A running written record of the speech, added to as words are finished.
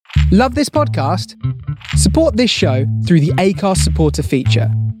Love this podcast? Support this show through the Acast supporter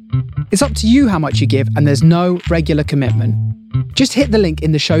feature. It's up to you how much you give, and there's no regular commitment. Just hit the link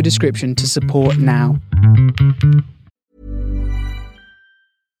in the show description to support now.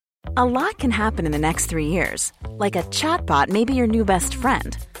 A lot can happen in the next 3 years. Like a chatbot may be your new best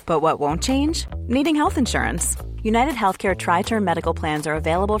friend. But what won't change? Needing health insurance. United Healthcare Tri-Term Medical Plans are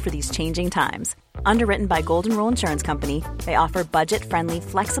available for these changing times. Underwritten by Golden Rule Insurance Company, they offer budget-friendly,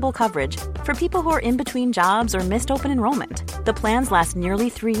 flexible coverage for people who are in between jobs or missed open enrollment. The plans last nearly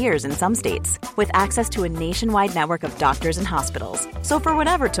 3 years in some states, with access to a nationwide network of doctors and hospitals. So for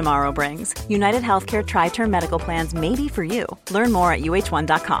whatever tomorrow brings, United Healthcare Tri-Term Medical Plans may be for you. Learn more at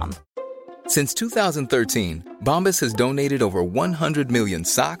uh1.com. Since 2013, Bombas has donated over 100 million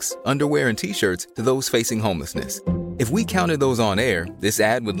socks, underwear, and T-shirts to those facing homelessness. If we counted those on air, this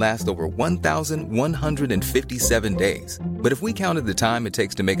ad would last over 1,157 days. But if we counted the time it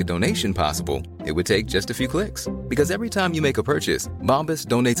takes to make a donation possible, it would take just a few clicks. Because every time you make a purchase, Bombas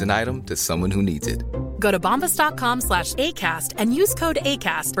donates an item to someone who needs it. Go to bombas.com/ACAST and use code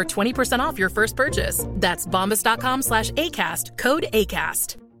ACAST for 20% off your first purchase. That's bombas.com/ACAST, code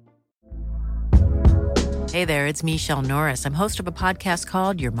ACAST. Hey there, it's Michelle Norris. I'm host of a podcast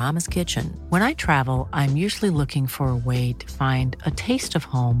called Your Mama's Kitchen. When I travel, I'm usually looking for a way to find a taste of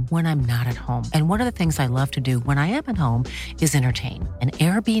home when I'm not at home. And one of the things I love to do when I am at home is entertain. And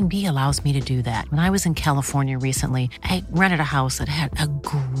Airbnb allows me to do that. When I was in California recently, I rented a house that had a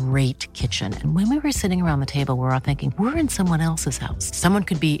great kitchen. And when we were sitting around the table, we were all thinking, we're in someone else's house. Someone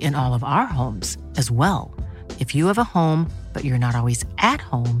could be in all of our homes as well. If you have a home, but you're not always at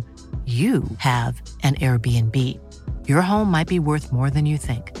home, you have an Airbnb. Your home might be worth more than you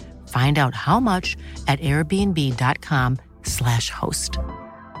think. Find out how much at airbnb.com/host.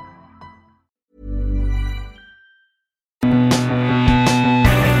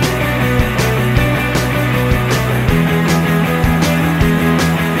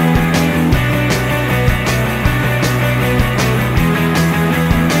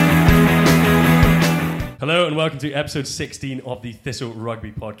 Hello and welcome to episode 16 of the Thistle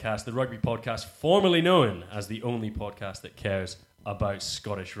Rugby Podcast, the rugby podcast formerly known as the only podcast that cares about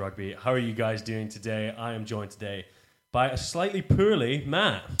Scottish rugby. How are you guys doing today? I am joined today by a slightly poorly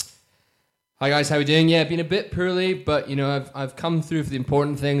Matt. Hi guys, how are we doing? Yeah, been a bit poorly, but you know, I've come through for the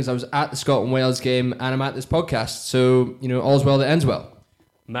important things. I was at the Scotland-Wales game and I'm at this podcast, so you know, all's well that ends well.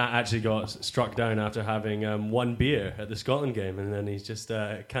 Matt actually got struck down after having one beer at the Scotland game, and then he's just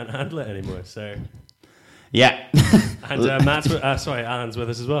can't handle it anymore. So. Yeah. And Alan's with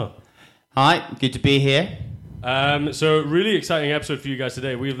us as well. Hi, good to be here. So really exciting episode for you guys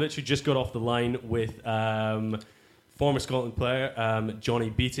today. We've literally just got off the line with former Scotland player Johnny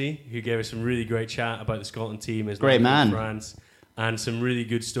Beattie, who gave us some really great chat about the Scotland team, his great man, France, and some really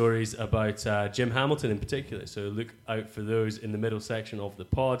good stories about Jim Hamilton in particular. So look out for those in the middle section of the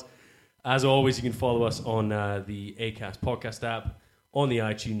pod. As always, you can follow us on the Acast podcast app, on the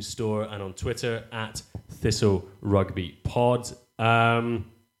iTunes store, and on Twitter at Thistle Rugby Pod.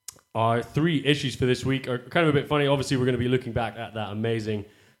 Our three issues for this week are kind of a bit funny. Obviously, we're going to be looking back at that amazing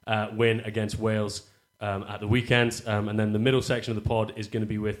win against Wales at the weekend. And then the middle section of the pod is going to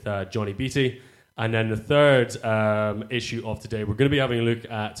be with Johnny Beattie. And then the third issue of today, we're going to be having a look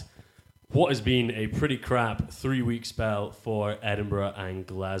at what has been a pretty crap 3-week spell for Edinburgh and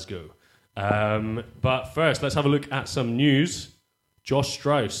Glasgow. But first, let's have a look at some news. Josh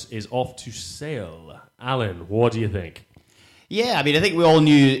Strauss is off to Sale. Alan, what do you think? Yeah, I mean, I think we all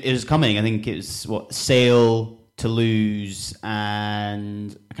knew it was coming. I think it was, Sale, Toulouse,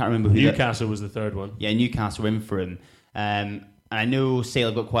 and I can't remember who. Newcastle was the third one. Yeah, Newcastle were in for him. And I know Sale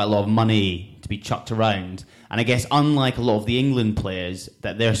have got quite a lot of money to be chucked around. And I guess unlike a lot of the England players,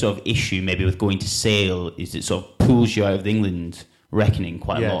 that their sort of issue maybe with going to Sale is it sort of pulls you out of the England reckoning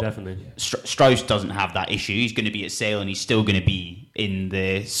quite a lot. Yeah, definitely. Strauss doesn't have that issue. He's going to be at Sale and he's still going to be in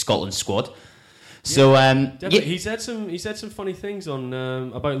the Scotland squad. So he said some funny things on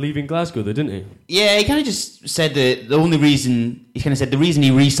about leaving Glasgow, though, didn't he? Yeah, he kind of just said that the reason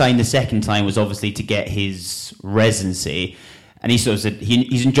he re-signed the second time was obviously to get his residency, and he sort of said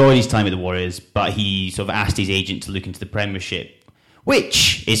he's enjoyed his time at the Warriors, but he sort of asked his agent to look into the Premiership,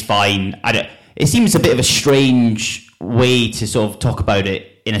 which is fine. It seems a bit of a strange way to sort of talk about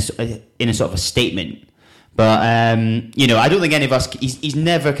it in a sort of a statement. But, I don't think any of us... He's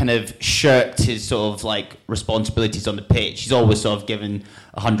never kind of shirked his sort of, like, responsibilities on the pitch. He's always sort of given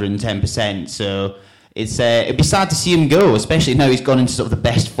 110%. So it'd be sad to see him go, especially now he's gone into sort of the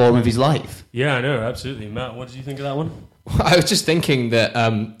best form of his life. Yeah, I know, absolutely. Matt, what did you think of that one? I was just thinking that,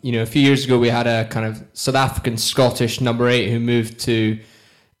 a few years ago we had a kind of South African-Scottish number 8 who moved to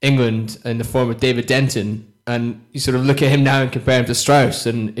England in the form of David Denton, and you sort of look at him now and compare him to Strauss,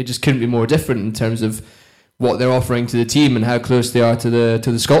 and it just couldn't be more different in terms of what they're offering to the team and how close they are to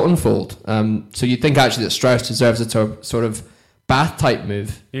the Scotland fold. So you'd think actually that Strauss deserves a sort of Bath type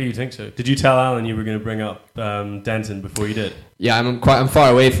move. Yeah, you think so? Did you tell Alan you were going to bring up Denton before you did? Yeah, I'm far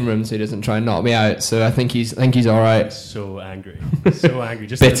away from him, so he doesn't try and knock me out. So I think he's all right. So angry, so angry.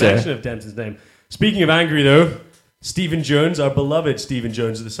 Just the mention of Denton's name. Speaking of angry, though, Stephen Jones, our beloved Stephen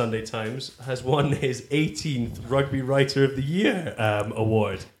Jones of the Sunday Times, has won his 18th Rugby Writer of the Year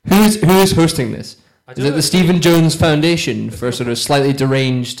award. Who is hosting this? Is it the Stephen Jones Foundation for sort of slightly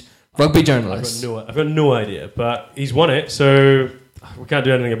deranged rugby journalists? I've got no idea, but he's won it, so we can't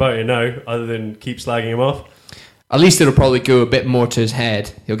do anything about it now other than keep slagging him off. At least it'll probably go a bit more to his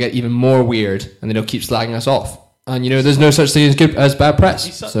head. He'll get even more weird, and then he'll keep slagging us off. And there's no such thing as bad press.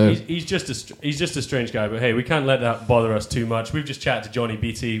 He's just a strange guy, but hey, we can't let that bother us too much. We've just chatted to Johnny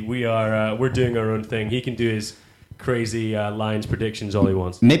Beattie. We're doing our own thing. He can do his crazy Lions predictions all he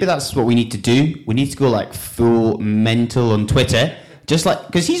wants. Maybe that's what we need to do. We need to go like full mental on Twitter, just like,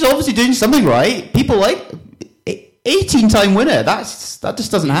 because he's obviously doing something right. People like 18-time winner. That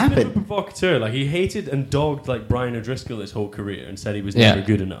just doesn't happen. He's a bit of a provocateur. Like, he hated and dogged like Brian O'Driscoll his whole career and said he was never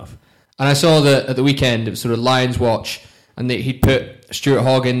good enough. And I saw that at the weekend it was sort of Lions Watch, and he'd put Stuart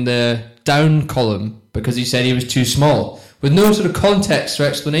Hogg in the down column because he said he was too small, with no sort of context or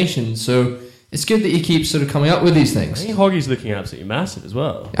explanation. So it's good that he keeps sort of coming up with these things. I think Hoggy's looking absolutely massive as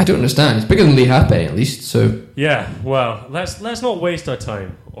well. I don't understand. He's bigger than Lee Happe at least. So yeah, well, let's not waste our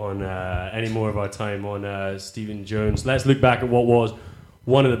time on any more of our time on Stephen Jones. Let's look back at what was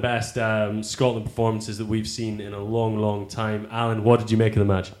one of the best Scotland performances that we've seen in a long, long time. Alan, what did you make of the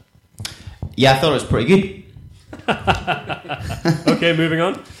match? Yeah, I thought it was pretty good. Okay, moving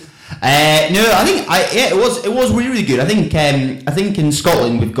on. No, I think it was really, really good. I think in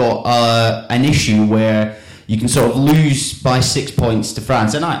Scotland we've got an issue where you can sort of lose by 6 points to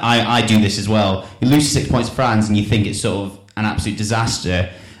France, and I do this as well. You lose 6 points to France, and you think it's sort of an absolute disaster,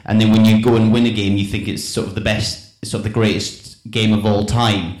 and then when you go and win a game, you think it's sort of the best, sort of the greatest game of all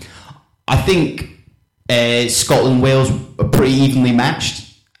time. I think Scotland-Wales are pretty evenly matched.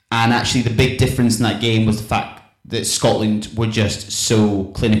 And actually, the big difference in that game was the fact that Scotland were just so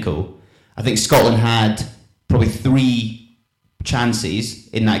clinical. I think Scotland had probably 3 chances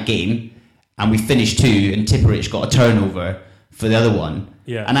in that game, and we finished 2, and Tipperich got a turnover for the other one.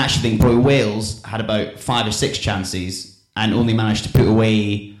 Yeah. And I actually think probably Wales had about 5 or 6 chances and only managed to put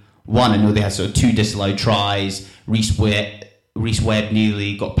away 1. I know they had sort of 2 disallowed tries. Rhys Webb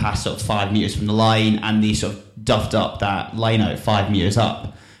nearly got past sort of 5 metres from the line, and they sort of duffed up that line out 5 metres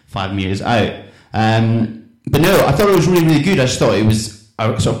up. 5 metres out. But no, I thought it was really, really good. I just thought it was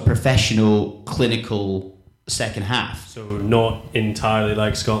a sort of professional, clinical second half. So not entirely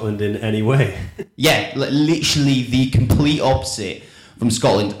like Scotland in any way. Yeah, literally the complete opposite from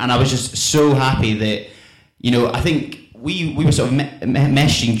Scotland. And I was just so happy that, I think we were sort of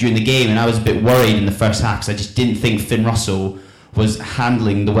meshing during the game, and I was a bit worried in the first half because I just didn't think Finn Russell was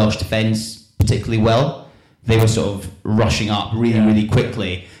handling the Welsh defence particularly well. They were sort of rushing up really, really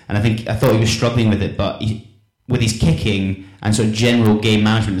quickly. And I thought he was struggling with it, but with his kicking and sort of general game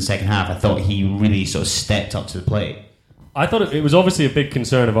management in the second half, I thought he really sort of stepped up to the plate. I thought it was obviously a big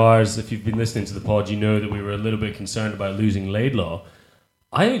concern of ours. If you've been listening to the pod, you know that we were a little bit concerned about losing Laidlaw.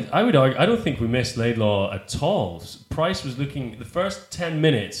 I would argue, I don't think we missed Laidlaw at all. Price was looking, the first 10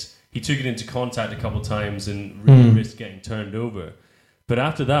 minutes, he took it into contact a couple of times and really risked getting turned over. But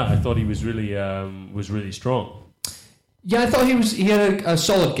after that, I thought he was really strong. Yeah, I thought he had a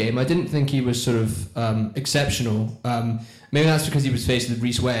solid game. I didn't think he was sort of exceptional. Maybe that's because he was faced with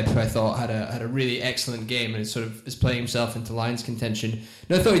Rhys Webb, who I thought had a really excellent game and sort of is playing himself into Lions contention.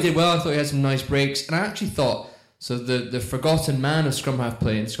 No, I thought he did well. I thought he had some nice breaks, and I actually thought the forgotten man of scrum half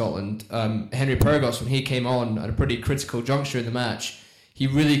play in Scotland, Henry Pyrgos, when he came on at a pretty critical juncture in the match, he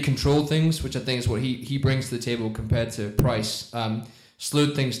really controlled things, which I think is what he brings to the table compared to Price.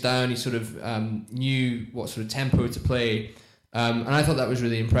 Slowed things down. He sort of knew what sort of tempo to play, and I thought that was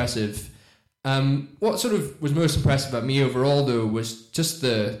really impressive. What sort of was most impressive about me overall, though, was just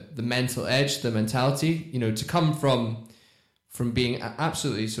the mental edge, the mentality. To come from being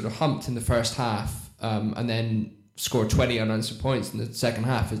absolutely sort of humped in the first half, and then score 20 unanswered points in the second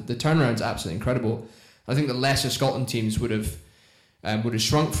half. The turnaround's absolutely incredible. I think the lesser Scotland teams would have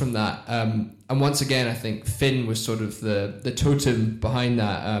shrunk from that. And once again, I think Finn was sort of the totem behind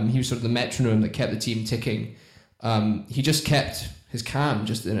that. He was sort of the metronome that kept the team ticking. He just kept his calm,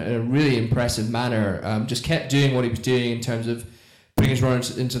 just in a really impressive manner. Just kept doing what he was doing in terms of putting his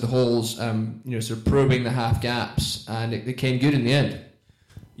runners into the holes, sort of probing the half gaps, and it came good in the end.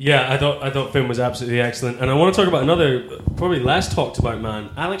 Yeah, I thought Finn was absolutely excellent, and I want to talk about another probably less talked about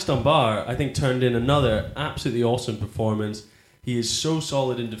man. Alex Dunbar, I think, turned in another absolutely awesome performance. He is so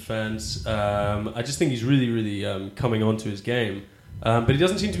solid in defence. I just think he's really, really coming onto his game, but he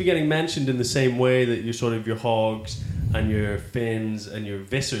doesn't seem to be getting mentioned in the same way that your sort of your Hogs and your Finns and your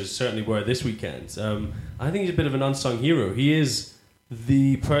Vissers certainly were this weekend. I think he's a bit of an unsung hero. He is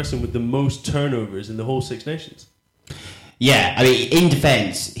the person with the most turnovers in the whole Six Nations. Yeah, I mean, in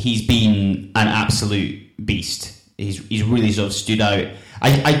defence, he's been an absolute beast. He's really sort of stood out.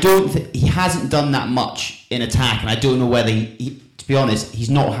 I don't he hasn't done that much in attack, and I don't know whether to be honest, he's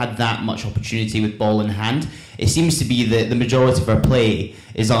not had that much opportunity with ball in hand. It seems to be that the majority of our play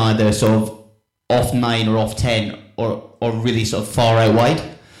is either sort of off 9 or off 10 or really sort of far out wide.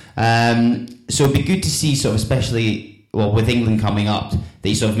 So it'd be good to see sort of, especially with England coming up, that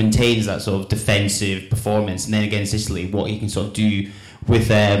he sort of maintains that sort of defensive performance, and then against Italy, what he can sort of do with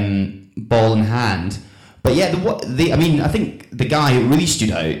ball in hand. But yeah, I think the guy who really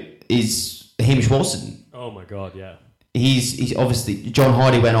stood out is Hamish Watson. Oh my God, yeah. He's obviously, John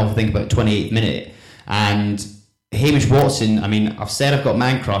Hardy went off, I think, about 28th minute, and Hamish Watson, I mean, I've said I've got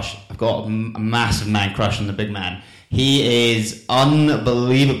man crush. I've got a massive man crush on the big man. He is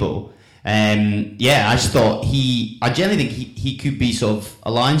unbelievable. I just thought I generally think he could be sort of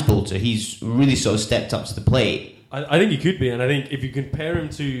a Lions bolter. He's really sort of stepped up to the plate. I think he could be, and I think if you compare him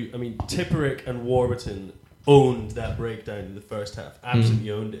to, I mean, Tipperick and Warburton owned that breakdown in the first half, absolutely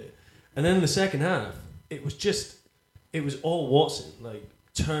owned it. And then in the second half, it was all Watson, like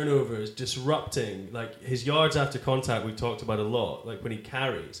turnovers, disrupting, like his yards after contact we've talked about a lot, like when he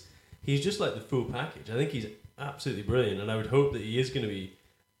carries. He's just like the full package. I think he's absolutely brilliant, and I would hope that he is going to be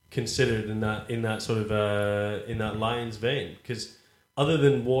considered in that sort of in that Lions vein, because other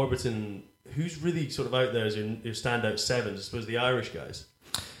than Warburton, who's really sort of out there as your standout sevens? I suppose the Irish guys.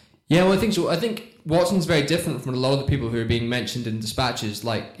 Yeah, well, I think so. I think Watson's very different from a lot of the people who are being mentioned in dispatches,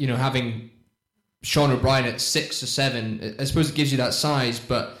 like, you know, having Sean O'Brien at 6 or 7. I suppose it gives you that size,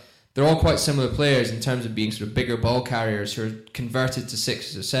 but they're all quite similar players in terms of being sort of bigger ball carriers who are converted to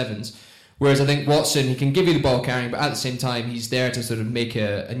 6s or 7s. Whereas I think Watson, he can give you the ball carrying, but at the same time, he's there to sort of make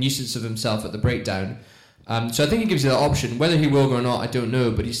a nuisance of himself at the breakdown. So I think he gives you that option. Whether he will or not, I don't know,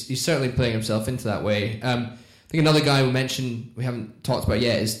 but he's certainly playing himself into that way. I think another guy we haven't talked about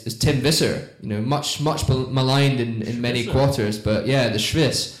yet is Tim Visser. You know, much maligned in many quarters, but yeah, the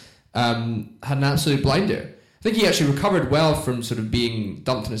Schwiss had an absolute blinder. I think he actually recovered well from sort of being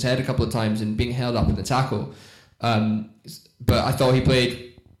dumped on his head a couple of times and being held up in the tackle. But I thought he played,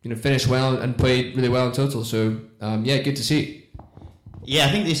 finished well and played really well in total. So good to see. Yeah,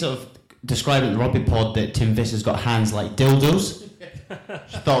 I think they sort of described it in the rugby pod that Tim Visser's got hands like dildos. I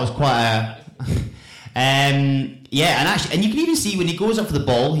thought it was quite and you can even see when he goes up for the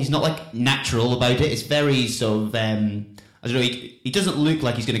ball, he's not like natural about it. It's very sort of I don't know. He doesn't look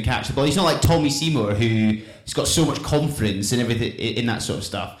like he's going to catch the ball. He's not like Tommy Seymour, who's got so much confidence and everything in that sort of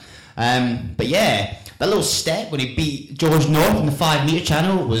stuff. But yeah, that little step when he beat George North in the 5 metre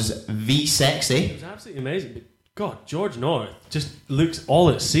channel was sexy. It was absolutely amazing. But God, George North just looks all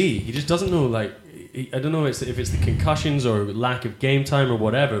at sea. He just doesn't know, I don't know if it's the concussions or lack of game time or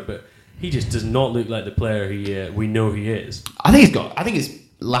whatever, but he just does not look like the player we know he is. I think it's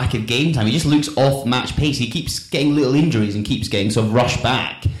lack of game time. He just looks off match pace. He keeps getting little injuries and keeps getting sort of rushed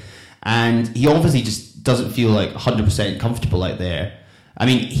back, and he obviously just doesn't feel like 100% comfortable out there. I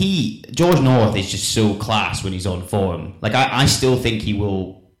mean, George North is just so class when he's on form. Like I still think he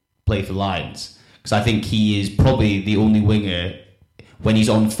will play for Lions, because I think he is probably the only winger when he's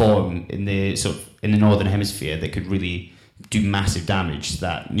on form in the Northern Hemisphere that could really do massive damage to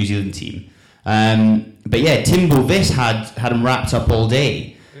that New Zealand team. But yeah, Timbo Viss had him wrapped up all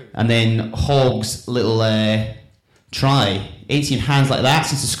day, and then Hogg's little try. Ain't seen hands like that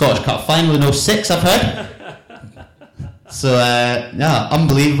since the Scottish Cup final in 2006, I've heard. So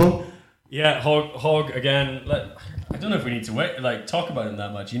unbelievable. Yeah, Hogg again. I don't know if we need to talk about him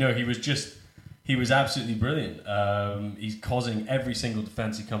that much. He was absolutely brilliant. He's causing every single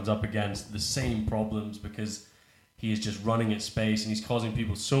defence he comes up against the same problems, because he is just running at space, and he's causing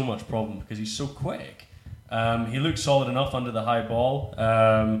people so much problem because he's so quick. He looked solid enough under the high ball.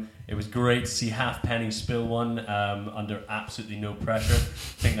 It was great to see Halfpenny spill one under absolutely no pressure.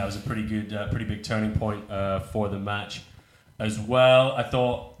 I think that was a pretty big turning point for the match as well. I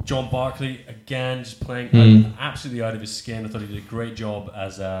thought John Barclay, again, just playing absolutely out of his skin. I thought he did a great job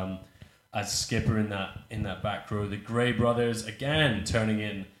as skipper in that back row. The Gray brothers, again, turning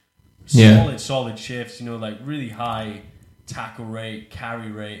in solid shifts, really high tackle rate,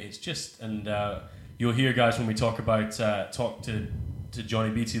 carry rate. It's just, and you'll hear, guys, when we talk to to Johnny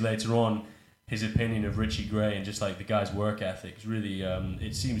Beattie later on his opinion of Richie Gray and just like the guy's work ethic is really.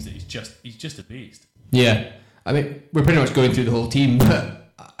 It seems that he's just a beast. Yeah, I mean, we're pretty much going through the whole team,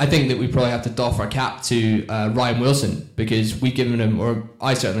 but I think that we probably have to doff our cap to Ryan Wilson, because we've given him, or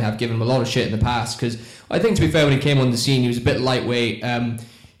I certainly have given him, a lot of shit in the past. Because I think, to be fair, when he came on the scene, he was a bit lightweight.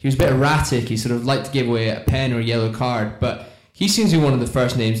 He was a bit erratic. He sort of liked to give away a pen or a yellow card, but he seems to be one of the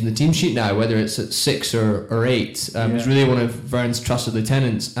first names in the team sheet now, whether it's at 6 or 8. He's really one of Vern's trusted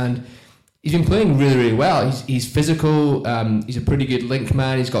lieutenants, and he's been playing really, really well. He's physical. He's a pretty good link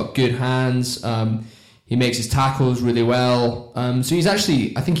man. He's got good hands. He makes his tackles really well. So he's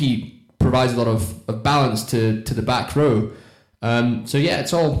actually, I think he provides a lot of balance to the back row. So yeah,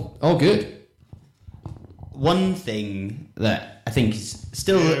 it's all good. One thing that I think is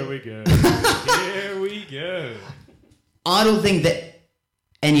still... Here we go. Here we go. I don't think that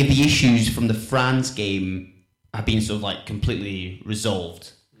any of the issues from the France game have been sort of like completely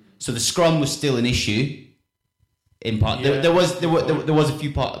resolved. So the scrum was still an issue. In part, Yeah. there was a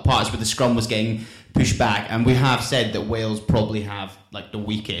few parts where the scrum was getting pushed back, and we have said that Wales probably have like the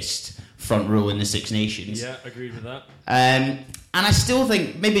weakest front row in the Six Nations. Yeah, agreed with that. And I still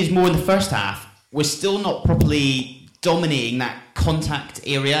think maybe it's more in the first half. We're still not properly dominating that contact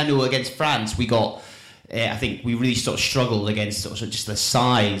area. I know against France we got. I think we really sort of struggled against sort of just the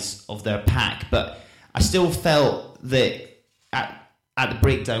size of their pack, but I still felt that at the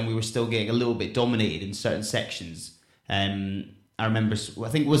breakdown we were still getting a little bit dominated in certain sections. I remember, I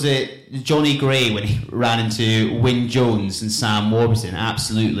think, was it Johnny Gray when he ran into Wyn Jones and Sam Warburton,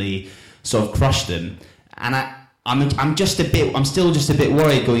 absolutely sort of crushed them. And I'm still just a bit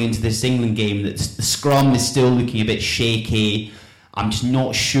worried going into this England game that the scrum is still looking a bit shaky. I'm just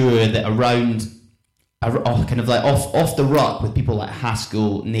not sure that around, kind of like off the ruck with people like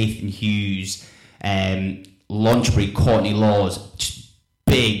Haskell, Nathan Hughes, Launchbury, Courtney Laws, just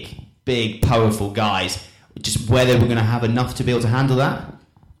big, powerful guys. Just whether we're going to have enough to be able to handle that.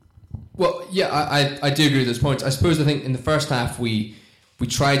 Well, yeah, I do agree with those points. I think in the first half we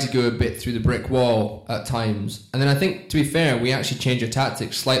tried to go a bit through the brick wall at times, and then I think, to be fair, we actually changed our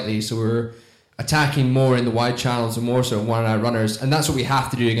tactics slightly, so we're attacking more in the wide channels and more so one-on-one runners, and that's what we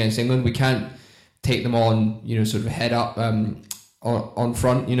have to do against England. We can't take them on, sort of head up on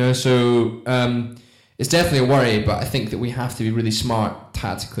front, so it's definitely a worry, but I think that we have to be really smart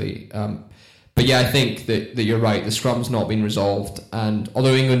tactically. But yeah, I think that you're right. The scrum's not been resolved, and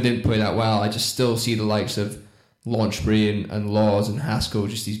although England didn't play that well, I just still see the likes of Launchbury and Laws and Haskell,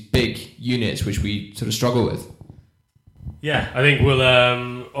 just these big units which we sort of struggle with. Yeah, I think we'll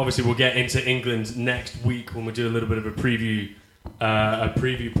obviously we'll get into England next week when we do a little bit of a preview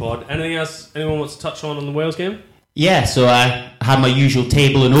pod. Anything else anyone wants to touch on the Wales game? Yeah, so I had my usual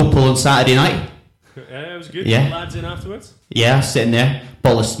table in Opal on Saturday night. Yeah, it was good. Yeah. Lads in afterwards. Yeah, sitting there,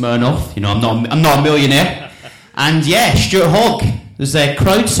 bottle of Smirnoff. I'm not a millionaire. And yeah, Stuart Hogg. There's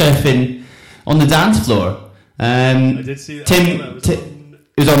crowd surfing on the dance floor. I did see that.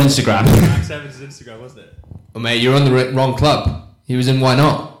 It was on Instagram. Max Evans' Instagram, wasn't it? Oh mate, you're on the wrong club. He was in Why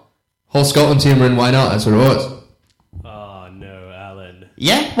Not. Whole Scotland team were in Why Not. That's what it was. Oh no, Alan.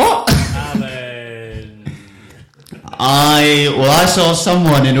 Yeah, what? Alan. I saw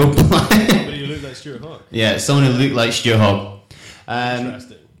someone in Opal. But you look like Stuart Hogg. Yeah, someone who looked like Stuart Hogg.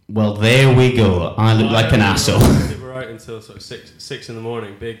 Interesting. Well, there we go. I look like an asshole. We're out until sort of six in the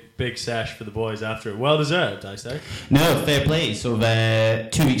morning. Big sesh for the boys after it. Well deserved, I say. No, fair play. Sort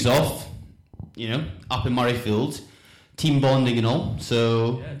of 2 weeks off, up in Murrayfield, team bonding and all.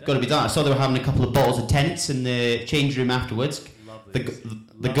 So got to be done. I saw they were having a couple of bottles of Tennent's in the change room afterwards.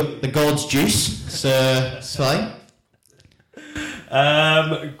 The God's juice. So it's fine.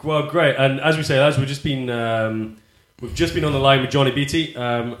 Well, great. And as we say, lads, we've just been on the line with Johnny Beattie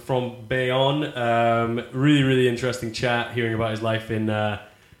from Bayonne. Really, really interesting chat, hearing about his life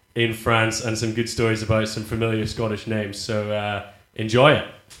in France and some good stories about some familiar Scottish names. So enjoy it.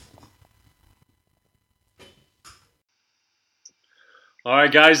 All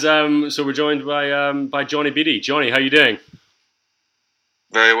right, guys. So we're joined by Johnny Beattie. Johnny, how you doing?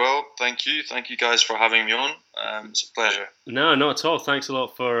 Very well, thank you. Thank you guys for having me on. It's a pleasure. No, not at all. Thanks a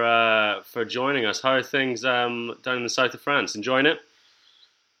lot for joining us. How are things down in the south of France? Enjoying it?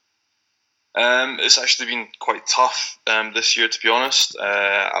 It's actually been quite tough this year, to be honest.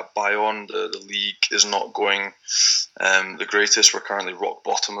 At Bayonne, the league is not going the greatest. We're currently rock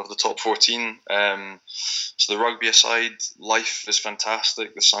bottom of the top 14. So the rugby aside, life is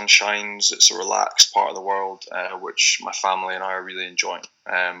fantastic. The sun shines. It's a relaxed part of the world, which my family and I are really enjoying.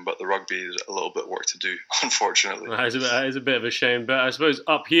 But the rugby is a little bit of work to do, unfortunately. Well, that is a bit of a shame. But I suppose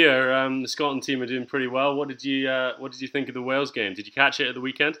up here, the Scotland team are doing pretty well. What did you think of the Wales game? Did you catch it at the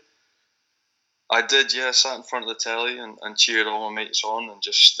weekend? I did, yeah. Sat in front of the telly and cheered all my mates on, and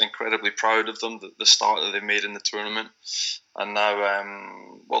just incredibly proud of them, the start that they made in the tournament. And now,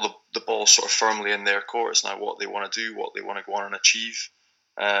 the ball's sort of firmly in their court. It's now what they want to do, what they want to go on and achieve.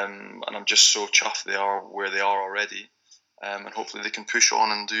 And I'm just so chuffed they are where they are already. And hopefully they can push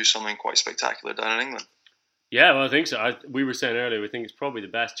on and do something quite spectacular down in England. Yeah, well, I think so. We were saying earlier, we think it's probably the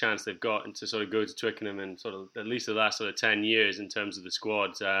best chance they've got to sort of go to Twickenham in sort of at least the last sort of 10 years in terms of the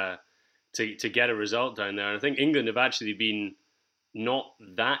squad. To get a result down there. And I think England have actually been not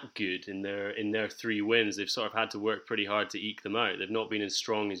that good in their 3 wins. They've sort of had to work pretty hard to eke them out. They've not been as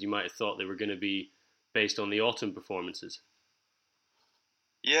strong as you might have thought they were going to be based on the autumn performances.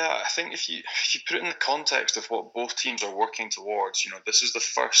 Yeah, I think if you put it in the context of what both teams are working towards, this is the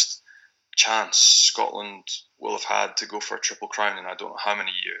first chance Scotland will have had to go for a Triple Crown in I don't know how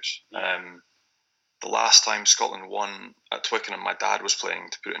many years. The last time Scotland won at Twickenham, my dad was playing,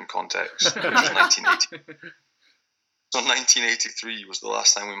 to put it in context. It was 1980. So 1983 was the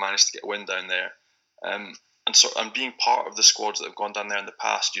last time we managed to get a win down there. And being part of the squads that have gone down there in the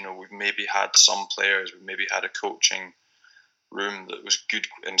past, we've maybe had some players, we've maybe had a coaching room that was good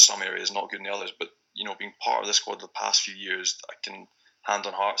in some areas, not good in the others. But, being part of the squad the past few years, I can hand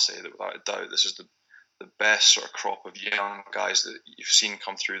on heart say that without a doubt, this is the best sort of crop of young guys that you've seen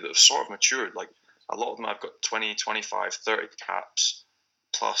come through that have sort of matured. Like, a lot of them have got 20, 25, 30 caps,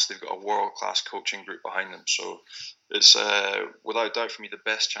 plus they've got a world-class coaching group behind them. So it's, without doubt for me, the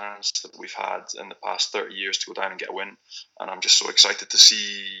best chance that we've had in the past 30 years to go down and get a win. And I'm just so excited to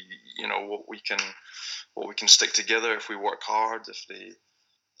see, what we can stick together if we work hard, if they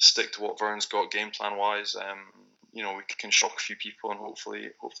stick to what Vern's got game plan-wise. We can shock a few people and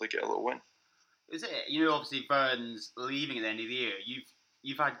hopefully get a little win. Is it, obviously Vern's leaving at the end of the year.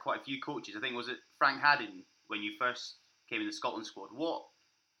 You've had quite a few coaches. I think, was it Frank Haddon when you first came in the Scotland squad?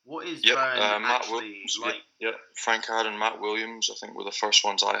 What is Vern Matt actually Williams, like? Yeah, Frank Haddon, Matt Williams, I think were the first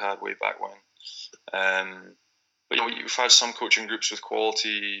ones I had way back when. But you've had some coaching groups with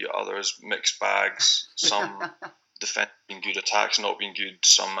quality, others mixed bags, some defence being good, attacks not being good,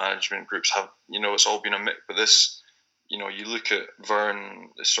 some management groups have, it's all been a mix. But this, you look at Vern,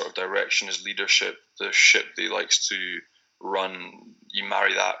 this sort of direction, his leadership, the ship that he likes to run, you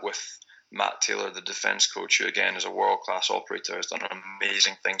marry that with Matt Taylor, the defence coach, who again is a world-class operator, has done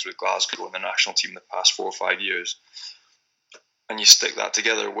amazing things with Glasgow and the national team the past 4 or 5 years, and you stick that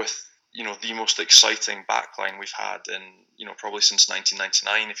together with the most exciting backline we've had in probably since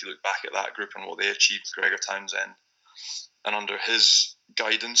 1999 if you look back at that group and what they achieved with Gregor Townsend, and under his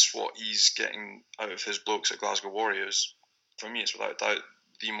guidance what he's getting out of his blokes at Glasgow Warriors, for me it's without doubt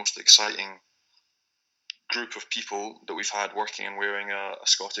the most exciting group of people that we've had working and wearing a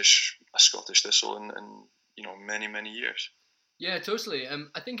Scottish thistle in many years. Yeah, totally.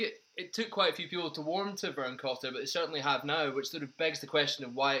 I think it took quite a few people to warm to Vern Cotter, but they certainly have now, which sort of begs the question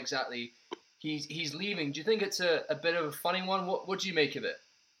of why exactly he's leaving. Do you think it's a bit of a funny one? What do you make of it?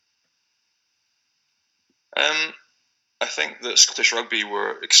 I think that Scottish Rugby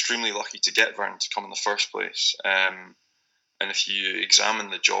were extremely lucky to get Vern to come in the first place. And if you examine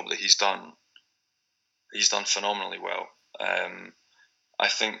the job that he's done phenomenally well. I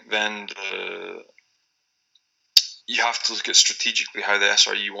think then you have to look at strategically how the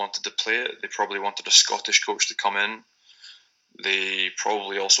SRU wanted to play it. They probably wanted a Scottish coach to come in. They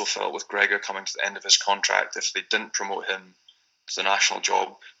probably also felt with Gregor coming to the end of his contract, if they didn't promote him to the national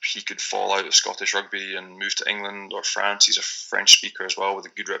job, he could fall out of Scottish rugby and move to England or France. He's a French speaker as well with a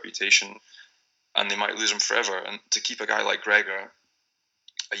good reputation, and they might lose him forever. And to keep a guy like Gregor,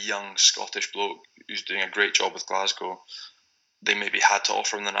 a young Scottish bloke who's doing a great job with Glasgow, they maybe had to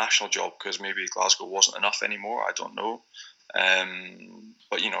offer him the national job because maybe Glasgow wasn't enough anymore. I don't know.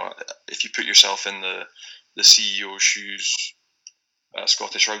 But if you put yourself in the CEO's shoes at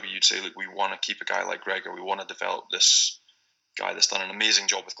Scottish Rugby, you'd say, look, we want to keep a guy like Gregor. We want to develop this guy that's done an amazing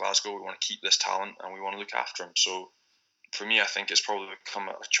job with Glasgow. We want to keep this talent and we want to look after him. So for me, I think it's probably become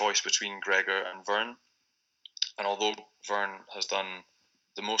a choice between Gregor and Vern. And although Vern has done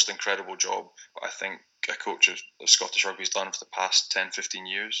the most incredible job I think a coach of Scottish Rugby has done for the past 10, 15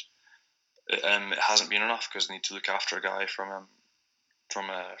 years, it hasn't been enough because they need to look after a guy from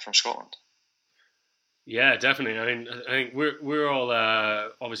Scotland. Yeah, definitely. I mean, I think we're all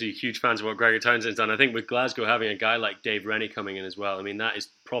obviously huge fans of what Gregor Townsend's done. I think with Glasgow having a guy like Dave Rennie coming in as well, I mean, that is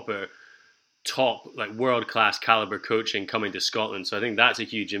proper top, like world class caliber coaching coming to Scotland. So I think that's a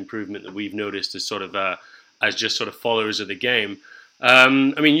huge improvement that we've noticed as sort of as just sort of followers of the game. I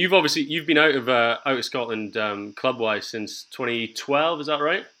mean, you've been out of Scotland club wise since 2012. Is that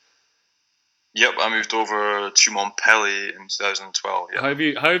right? Yep, I moved over to Montpellier in 2012. Yeah.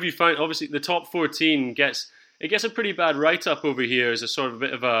 How have you found? Obviously, the top 14 gets a pretty bad write up over here as a sort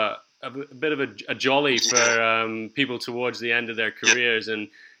of a bit of a jolly for people towards the end of their careers, and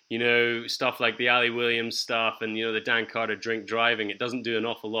you know, stuff like the Ali Williams stuff and, you know, the Dan Carter drink driving. It doesn't do an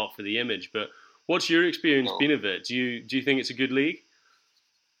awful lot for the image. But what's your experience been of it? Do you think it's a good league?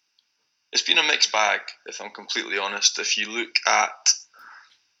 It's been a mixed bag, if I'm completely honest. If you look at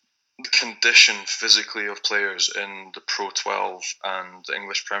the condition physically of players in the Pro 12 and the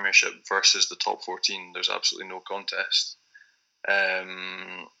English Premiership versus the top 14, there's absolutely no contest.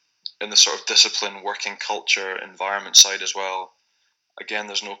 In the sort of discipline, working culture, environment side as well, again,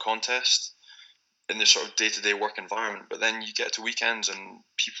 there's no contest in this sort of day-to-day work environment. But then you get to weekends and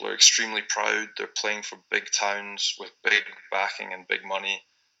people are extremely proud. They're playing for big towns with big backing and big money,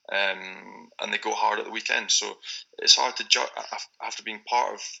 and they go hard at the weekend. So it's hard to judge. After being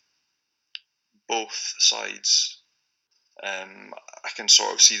part of both sides, I can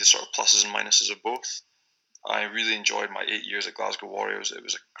sort of see the sort of pluses and minuses of both. I really enjoyed my 8 years at Glasgow Warriors. It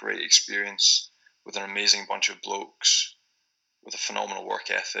was a great experience with an amazing bunch of blokes with a phenomenal work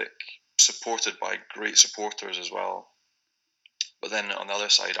ethic, supported by great supporters as well. But then on the other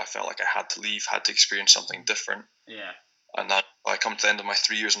side, I felt like I had to leave, had to experience something different. Yeah. And that I come to the end of my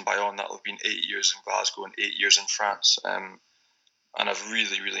 3 years in Bayonne, that'll have been 8 years in Glasgow and 8 years in France. And I've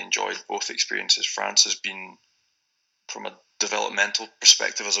really, really enjoyed both experiences. France has been, from a developmental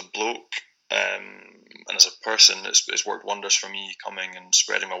perspective as a bloke, and as a person, it's worked wonders for me coming and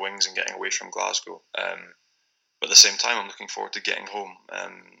spreading my wings and getting away from Glasgow. But at the same time, I'm looking forward to getting home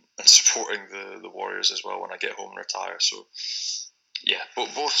and supporting the Warriors as well when I get home and retire. So, yeah,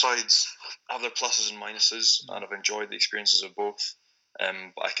 but both sides have their pluses and minuses, and I've enjoyed the experiences of both.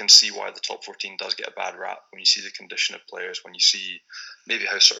 But I can see why the top 14 does get a bad rap when you see the condition of players, when you see maybe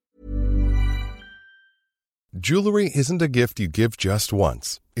how sort of... Jewelry isn't a gift you give just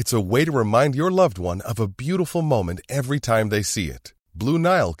once. It's a way to remind your loved one of a beautiful moment every time they see it. Blue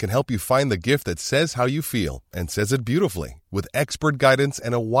Nile can help you find the gift that says how you feel and says it beautifully, with expert guidance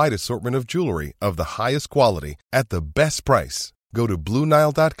and a wide assortment of jewelry of the highest quality at the best price. Go to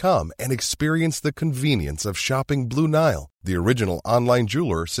BlueNile.com and experience the convenience of shopping Blue Nile, the original online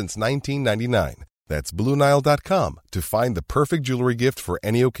jeweler since 1999. That's BlueNile.com to find the perfect jewelry gift for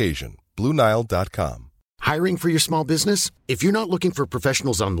any occasion. BlueNile.com. Hiring for your small business? If you're not looking for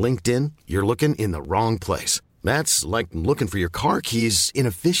professionals on LinkedIn, you're looking in the wrong place. That's like looking for your car keys in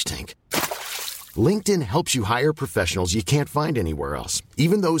a fish tank. LinkedIn helps you hire professionals you can't find anywhere else,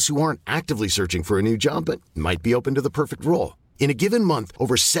 even those who aren't actively searching for a new job but might be open to the perfect role. In a given month,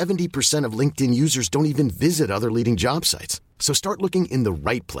 over 70% of LinkedIn users don't even visit other leading job sites. So start looking in the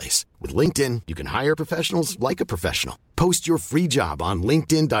right place. With LinkedIn, you can hire professionals like a professional. Post your free job on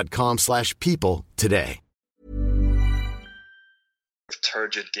linkedin.com/people today.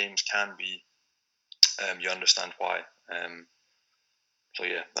 Turgid games can be, you understand why. So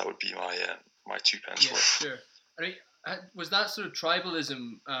yeah, that would be my 2 pence worth. Sure. I mean, was that sort of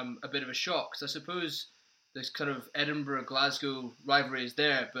tribalism a bit of a shock? Because I suppose this kind of Edinburgh-Glasgow rivalry is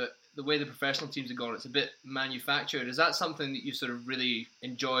there, but the way the professional teams have gone, it's a bit manufactured. Is that something that you sort of really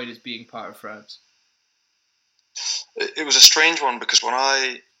enjoyed as being part of France? It was a strange one because when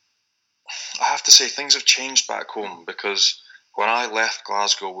I have to say things have changed back home, because when I left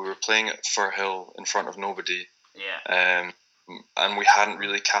Glasgow, we were playing at Firhill in front of nobody. Yeah. And we hadn't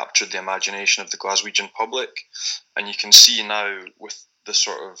really captured the imagination of the Glaswegian public. And you can see now with the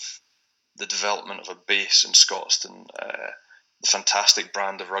sort of the development of a base in Scotstoun, the fantastic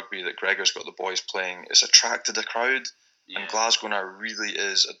brand of rugby that Gregor's got the boys playing, it's attracted a crowd. Yeah. And Glasgow now really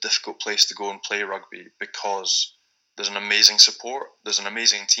is a difficult place to go and play rugby because there's an amazing support, there's an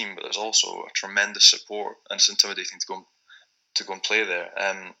amazing team, but there's also a tremendous support, and it's intimidating to go and play there.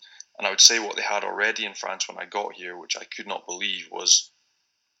 And I would say what they had already in France when I got here, which I could not believe, was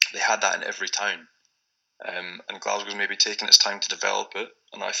they had that in every town. And Glasgow's maybe taken its time to develop it,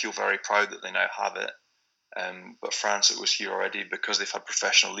 and I feel very proud that they now have it. But France, it was here already because they've had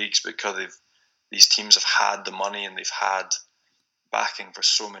professional leagues, because these teams have had the money and they've had backing for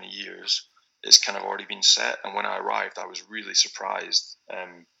so many years. It's kind of already been set. And when I arrived, I was really surprised at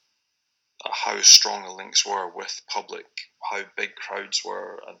how strong the links were with public, how big crowds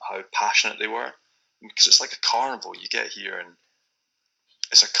were, and how passionate they were. because it's like a carnival. You get here and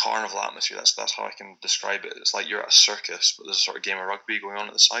it's a carnival atmosphere. That's how I can describe it. It's like you're at a circus, but there's a sort of game of rugby going on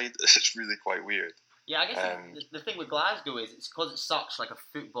at the side. It's really quite weird. Yeah, I guess the thing with Glasgow is it's because it's such like a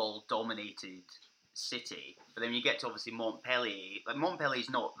football-dominated city. But then you get to obviously Montpellier. Like Montpellier's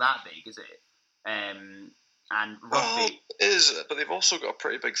not that big, is it? And rugby. Well, it is, but they've also got a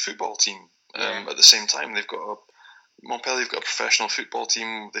pretty big football team. At the same time, Montpellier've got a professional football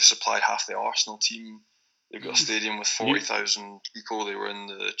team. They've supplied half the Arsenal team. They've got a stadium with 40,000 people. They were in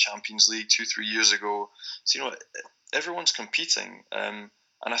the Champions League 2-3 years ago. So, everyone's competing.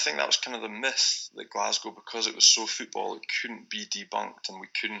 And I think that was kind of the myth that Glasgow, because it was so football, it couldn't be debunked and we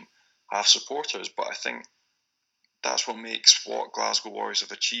couldn't have supporters. But I think that's what makes what Glasgow Warriors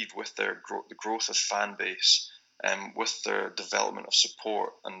have achieved with the growth of fan base and with their development of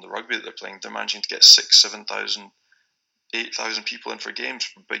support and the rugby that they're playing. They're managing to get 6,000, 7,000, 8,000 people in for games.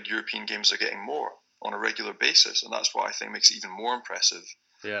 For big European games, they're getting more on a regular basis. And that's what I think makes it even more impressive.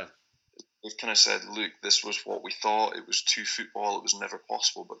 Yeah. They've kind of said, look, this was what we thought. It was too football. It was never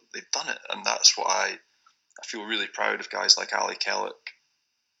possible, but they've done it. And that's what I feel really proud of guys like Ali Kellick,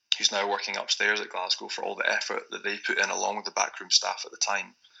 who's now working upstairs at Glasgow, for all the effort that they put in along with the backroom staff at the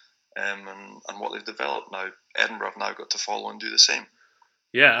time. And what they've developed now. Edinburgh have now got to follow and do the same.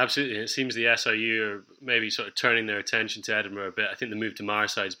 Yeah, absolutely. It seems the SRU are maybe sort of turning their attention to Edinburgh a bit. I think the move to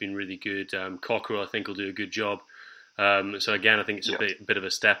Marseille has been really good. Cockerell, I think, will do a good job. So again, I think it's a bit of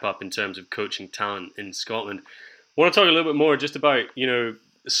a step up in terms of coaching talent in Scotland. I want to talk a little bit more just about, the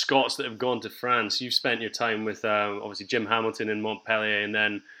Scots that have gone to France. You've spent your time with obviously Jim Hamilton in Montpellier, and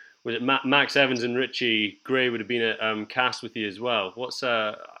then was it Max Evans and Richie Gray would have been at Cast with you as well. What's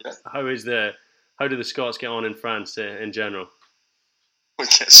how do the Scots get on in France in general? We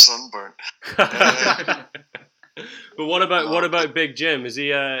get sunburned. But what about Big Jim? Did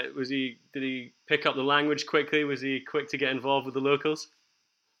he pick up the language quickly? Was he quick to get involved with the locals?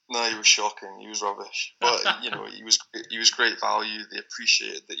 No, he was shocking. He was rubbish. But he was great value. They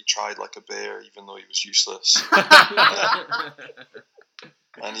appreciated that he tried like a bear, even though he was useless.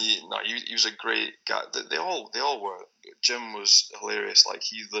 And he was a great guy. They all were. Jim was hilarious. Like,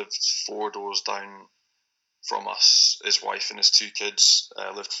 he lived 4 doors down from us. His wife and his 2 kids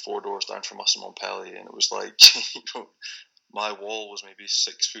lived 4 doors down from us in Montpellier, and it was like, my wall was maybe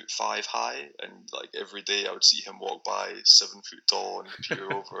 6'5" high, and like every day I would see him walk by 7 foot tall and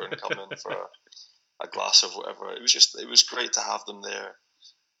peer over and come in for a glass of whatever. It was great to have them there.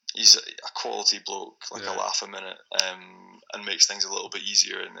 He's a quality bloke, like a laugh a minute, and makes things a little bit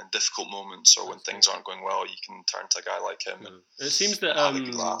easier in difficult moments, or when things aren't going well, you can turn to a guy like him. And it seems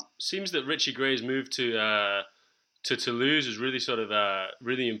that Richie Gray's move to Toulouse has really sort of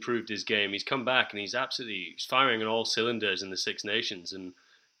really improved his game. He's come back and he's firing on all cylinders in the Six Nations, and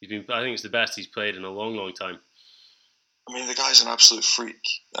I think it's the best he's played in a long, long time. I mean, the guy's an absolute freak.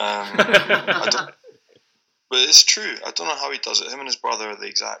 But it's true. I don't know how he does it. Him and his brother are the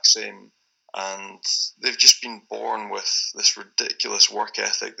exact same. And they've just been born with this ridiculous work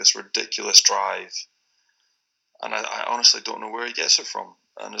ethic, this ridiculous drive. And I honestly don't know where he gets it from.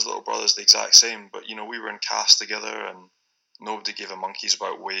 And his little brother's the exact same. But, we were in Cast together and nobody gave a monkeys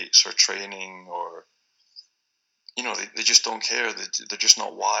about weights or training or... they just don't care. They're just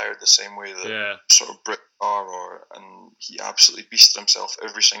not wired the same way that sort of Brits are. And he absolutely beasted himself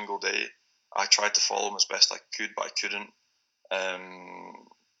every single day. I tried to follow him as best I could, but I couldn't.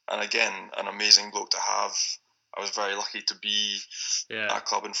 And again, an amazing bloke to have. I was very lucky to be at a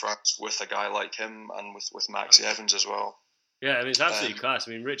club in France with a guy like him and with Maxie Evans as well. Yeah, I mean, it's absolutely class.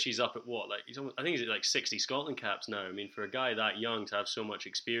 I mean, Richie's up at what? Like, I think he's at like 60 Scotland caps now. I mean, for a guy that young to have so much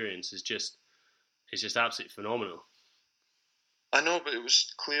experience is just absolutely phenomenal. I know, but it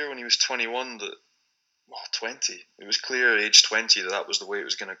was clear when he was 21 that... 20. It was clear at age 20 that was the way it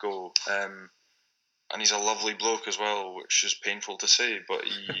was going to go. And he's a lovely bloke as well, which is painful to say, but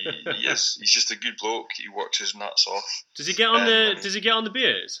he is. He's just a good bloke. He works his nuts off. Does he get on the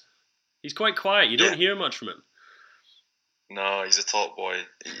beers? He's quite quiet. You don't hear much from him. No, he's a top boy.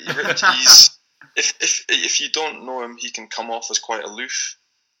 He's if you don't know him, he can come off as quite aloof.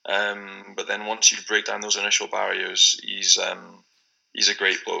 But then once you break down those initial barriers, he's a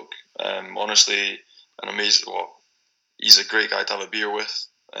great bloke. Honestly, an amazing. Well, he's a great guy to have a beer with.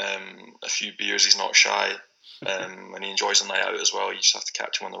 A few beers, he's not shy, and he enjoys a night out as well. You just have to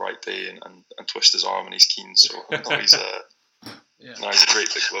catch him on the right day and twist his arm, and he's keen. So he's a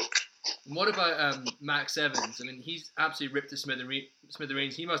great big bloke. What about Max Evans? I mean, he's absolutely ripped to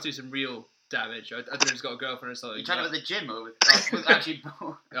smithereens. He must do some real damage. I don't know if he's got a girlfriend or something. You talking about the gym or with actually?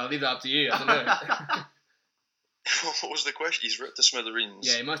 I'll leave that up to you. I don't know. What was the question? He's ripped to smithereens.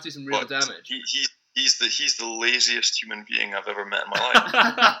 Yeah, he must do some real damage. he's the laziest human being I've ever met in my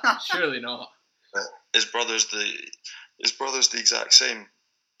life. Surely not. His brother's the exact same.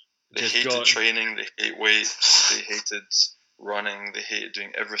 They hated training, they hate weights, they hated running, they hated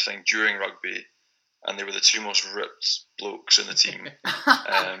doing everything during rugby, and they were the two most ripped blokes in the team.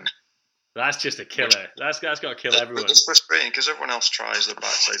 That's just a killer. That's got to kill everyone. It's frustrating because everyone else tries their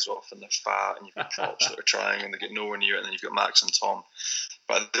backsides off and they're fat, and you've got props that are trying and they get nowhere near it, and then you've got Max and Tom.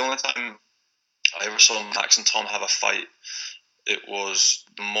 But the only time I ever saw Max and Tom have a fight, it was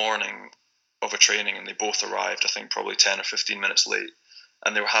the morning of a training, and they both arrived, I think probably 10 or 15 minutes late,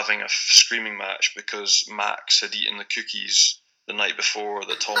 and they were having a screaming match because Max had eaten the cookies the night before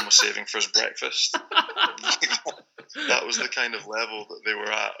that Tom was saving for his breakfast. That was the kind of level that they were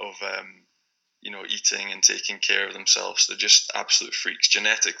at of, eating and taking care of themselves. They're just absolute freaks,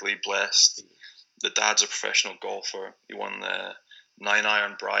 genetically blessed. The dad's a professional golfer. He won the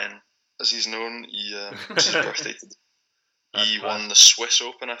 9-iron Brian, as he's known. It's his birthday today. He won the Swiss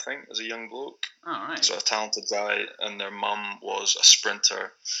Open, I think, as a young bloke. Oh, right. So a talented guy, and their mum was a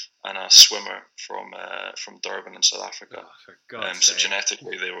sprinter and a swimmer from Durban in South Africa. Oh, for God's so sake.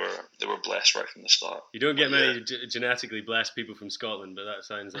 genetically, they were blessed right from the start. You don't get many genetically blessed people from Scotland, but that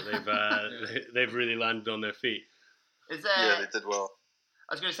sounds like they've really landed on their feet. Yeah, they did well.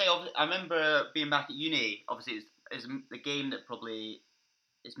 I was going to say, I remember being back at uni. Obviously, it's the game that probably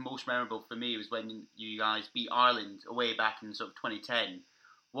is most memorable for me was when you guys beat Ireland away back in sort of 2010.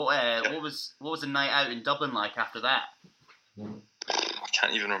 What was the night out in Dublin like after that? I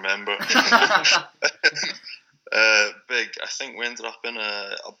can't even remember. Big. I think we ended up in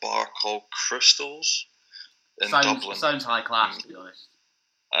a bar called Crystals in Dublin. Sounds high class, to be honest.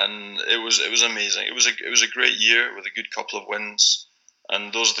 And it was amazing. It was a great year with a good couple of wins,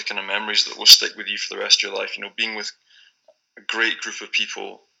 and those are the kind of memories that will stick with you for the rest of your life. Being with a great group of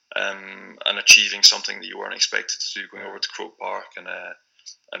people and achieving something that you weren't expected to do, going over to Croke Park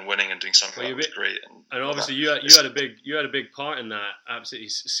and winning and doing something that was great. And obviously you had a big part in that, absolutely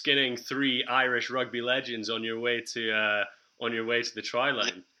skinning 3 Irish rugby legends on your way to the try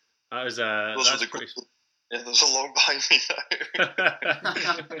line. That was yeah, there's a long behind me now.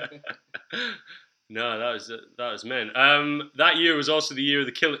 No, that was men. That year was also the year of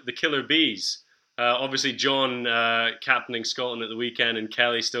the Killer Bees. Obviously, John captaining Scotland at the weekend, and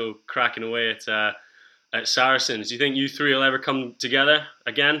Kelly still cracking away at Saracens. Do you think you three will ever come together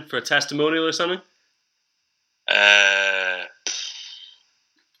again for a testimonial or something? I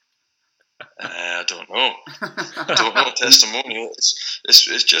don't know. I don't know. Testimonial.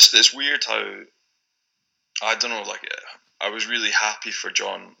 It's weird how, I don't know. Like, I was really happy for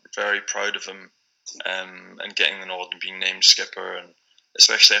John, very proud of him, and getting the nod and being named skipper, and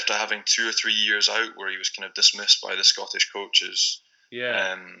especially after having 2 or 3 years out where he was kind of dismissed by the Scottish coaches.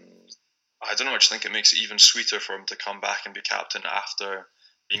 Yeah. I don't know, I just think it makes it even sweeter for him to come back and be captain after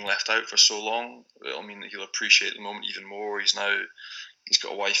being left out for so long. It'll mean that he'll appreciate the moment even more. He's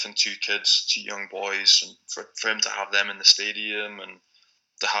got a wife and 2 kids, 2 young boys, and for him to have them in the stadium and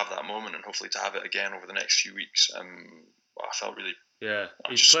to have that moment, and hopefully to have it again over the next few weeks, I felt really... Yeah,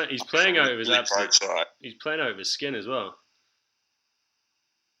 he's playing out of his he's playing out of his skin as well.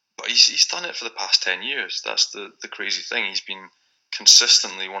 But he's done it for the past 10 years. That's the crazy thing. He's been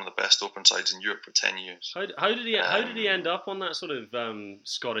consistently one of the best open sides in Europe for 10 years. How did he end up on that sort of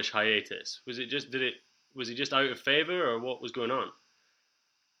Scottish hiatus? Was he just out of favour, or what was going on?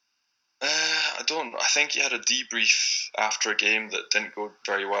 I think he had a debrief after a game that didn't go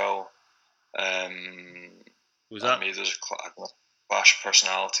very well. Was that maybe there's a clash of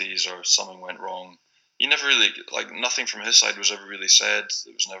personalities or something went wrong? He never really, nothing from his side was ever really said.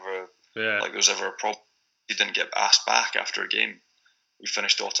 It was never there was ever a problem. He didn't get asked back after a game. We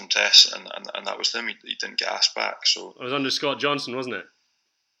finished the autumn tests, and that was him. He didn't get asked back. So it was under Scott Johnson, wasn't it?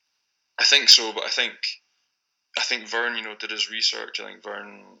 I think so, but I think Vern, did his research. I think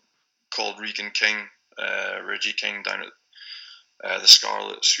Vern called Reggie King down at the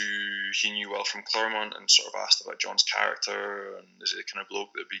Scarlets, who he knew well from Claremont, and sort of asked about John's character and is he the kind of bloke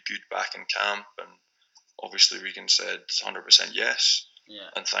that'd be good back in camp. And obviously Regan said 100% yes. Yeah.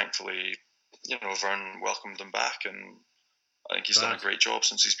 And thankfully, Vern welcomed him back, and I think he's done a great job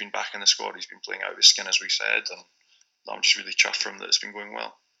since he's been back in the squad. He's been playing out of his skin, as we said, and I'm just really chuffed for him that it's been going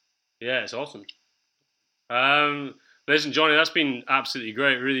well. Yeah, it's awesome. Listen, Johnny, that's been absolutely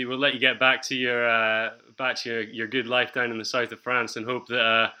great. Really, we'll let you get back to your good life down in the south of France, and hope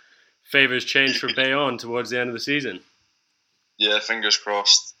that favours change for Bayonne towards the end of the season. Yeah, fingers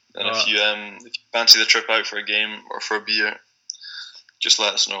crossed. And if you fancy the trip out for a game or for a beer, just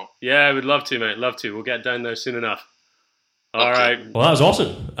let us know. Yeah, I would love to, mate. Love to. We'll get down there soon enough. All right. Well, that was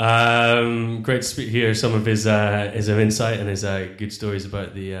awesome. Great to hear some of his insight and his good stories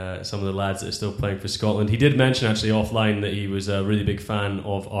about the some of the lads that are still playing for Scotland. He did mention actually offline that he was a really big fan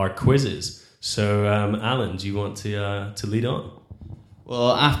of our quizzes. So, Alan, do you want to lead on?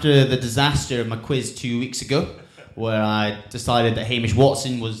 Well, after the disaster of my quiz 2 weeks ago, where I decided that Hamish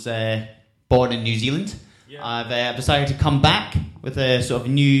Watson was born in New Zealand, I've decided to come back with a sort of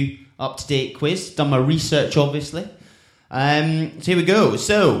new, up-to-date quiz. Done my research, obviously. So here we go.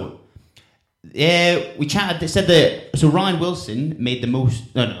 So, we chatted. It said that Ryan Wilson made the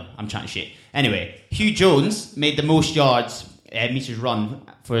most. No, I'm chatting shit. Anyway, Hugh Jones made the most yards meters run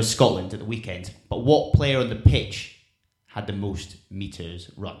for Scotland at the weekend. But what player on the pitch had the most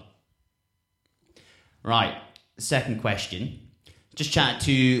meters run? Right. Second question. Just chatted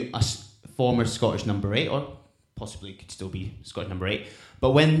to a former Scottish number 8, or possibly could still be Scottish number 8.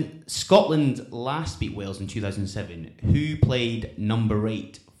 But when Scotland last beat Wales in 2007, who played number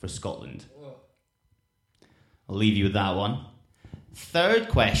 8 for Scotland? I'll leave you with that one. Third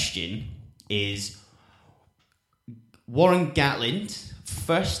question is Warren Gatland's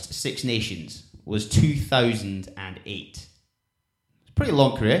first Six Nations was 2008. It's a pretty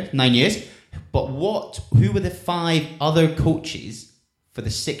long career, 9 years. But who were the 5 other coaches for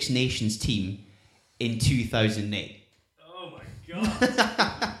the Six Nations team in 2008? God.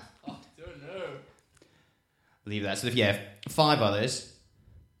 I don't know. Leave that. So if you have 5 others,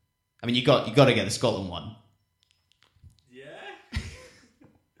 I mean, you got to get the Scotland one. Yeah.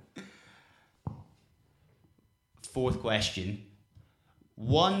 Fourth question.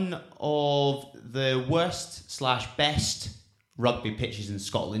 One of the worst/best rugby pitches in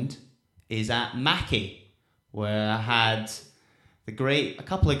Scotland is at Mackay, where I had a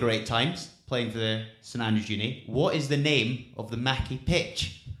couple of great times playing for the St Andrews Uni. What is the name of the Mackay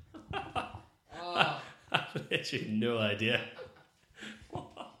pitch? I have literally no idea.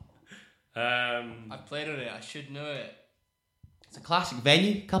 I've played on it. I should know it. It's a classic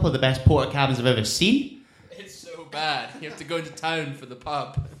venue. A couple of the best porta cabins I've ever seen. It's so bad. You have to go into town for the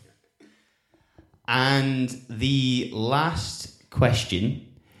pub. And the last question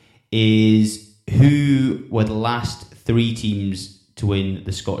is, who were the last 3 teams to win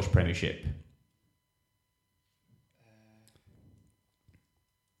the Scottish Premiership?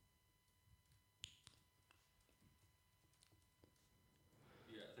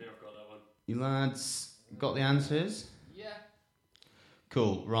 I think I've got that one. You lads got the answers? Yeah.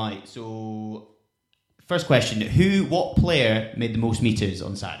 Cool, right. So, first question. What player made the most metres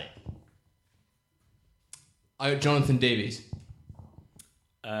on Saturday? I got Jonathan Davies.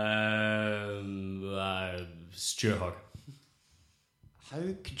 Stuart Hogg. How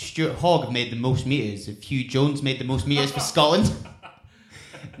could Stuart Hogg have made the most metres if Hugh Jones made the most metres for Scotland?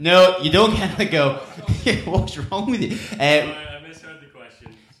 No, you don't get to go. What's wrong with you? I misheard the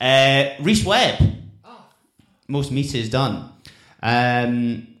question. Rhys Webb. Most metres done.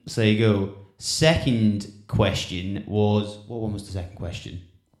 So there you go. Second question was... What one was the second question?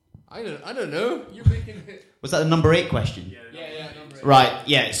 I don't know. You're making it... Was that the number 8 question? Yeah, number 8. Right,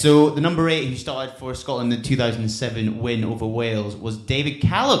 yeah. So the number 8 who started for Scotland in the 2007 win over Wales was David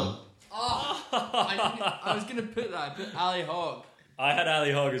Callum. Oh, I was going to put that. I put Ali Hogg. I had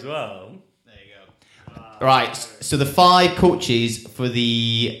Ali Hogg as well. There you go. Right, so the 5 coaches for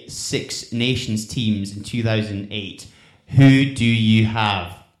the Six Nations teams in 2008. Who do you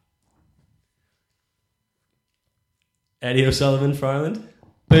have? Eddie O'Sullivan for Ireland.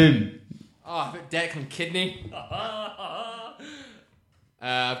 Boom. Oh, I've got Declan Kidney.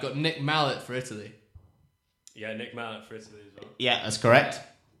 I've got Nick Mallett for Italy. Yeah, Nick Mallett for Italy as well. Yeah, that's correct.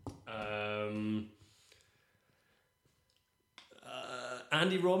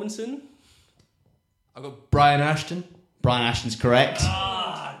 Andy Robinson. I've got Brian Ashton. Brian Ashton's correct.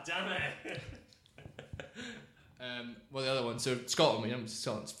 Damn it. Well, the other one. So Scotland.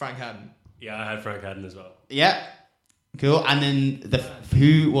 It's Frank Hadden. Yeah, I had Frank Hadden as well. Yeah. Cool. And then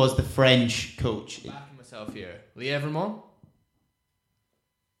who was the French coach? Backing myself here. Lee Evermont.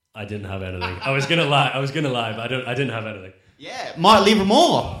 I didn't have anything. I was gonna lie, but I didn't have anything. Yeah, Mark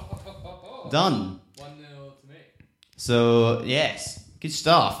Livermore. Done. 1-0 to me. So yes, good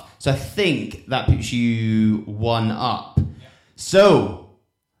stuff. So I think that puts you 1 up. Yeah. So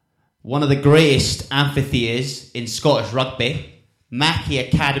one of the greatest amphitheatres in Scottish rugby, Mackay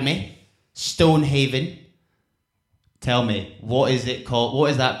Academy, Stonehaven. Tell me, what is it called? What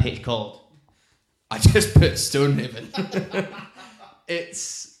is that pitch called? I just put Stonehaven.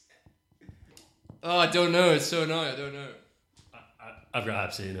 It's... Oh, I don't know. It's so annoying. I don't know. I've got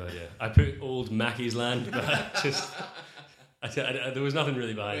absolutely no idea. I put Old Mackey's Land, but there was nothing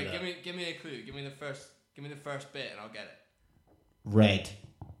really behind that. Give me a clue. Give me the first bit, and I'll get it. Red.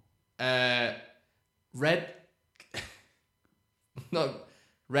 Red. No,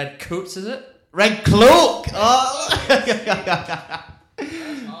 red coats, is it? Red cloak. Oh.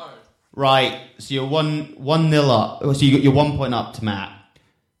 That's hard. Right. So you're 1-0 up. Oh, so you're 1 point up to Matt.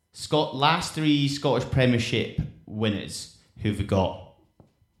 Last 3 Scottish Premiership winners. Who've we got?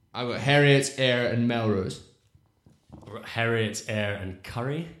 I've got Heriots, Ayr, and Melrose. Heriots, Ayr, and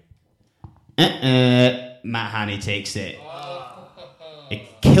Curry. Matt Haney takes it.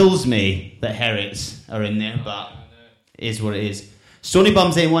 It kills me that Heriots are in there, but it is what it is. Stony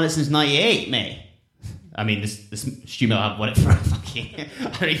Bums ain't won it since '98, mate. I mean, this Stu Mill haven't won it for fucking I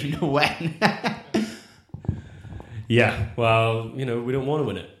don't even know when. Yeah, well, we don't want to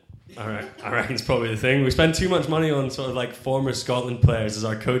win it. All right, I reckon it's probably the thing. We spend too much money on sort of like former Scotland players as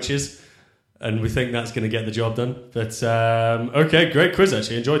our coaches, and we think that's going to get the job done. But okay, great quiz.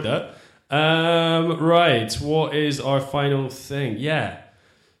 Actually, enjoyed that. Right, what is our final thing? Yeah.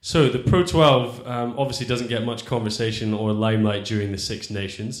 So the Pro 12 obviously doesn't get much conversation or limelight during the Six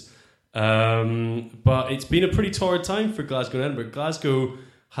Nations, but it's been a pretty torrid time for Glasgow and Edinburgh. Glasgow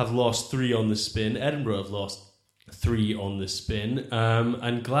have lost 3 on the spin. Edinburgh have lost 3 on the spin,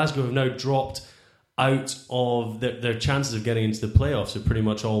 and Glasgow have now dropped out of their chances of getting into the playoffs are pretty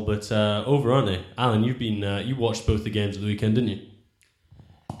much all but over, aren't they? Alan, you watched both the games of the weekend, didn't you?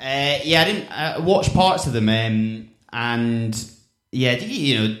 Yeah, I didn't watch parts of them, and yeah,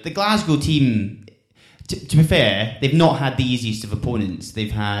 the Glasgow team, to be fair, they've not had the easiest of opponents.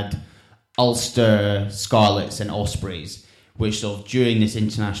 They've had Ulster, Scarlets and Ospreys, which sort of during this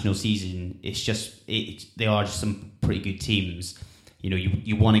international season, they are just some pretty good teams.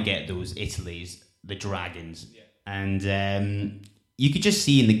 You want to get those Italys, the Dragons, and you could just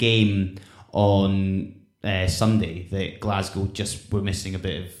see in the game on Sunday that Glasgow just were missing a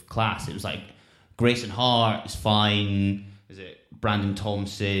bit of class. It was like Grayson Hart is fine. Is it Brandon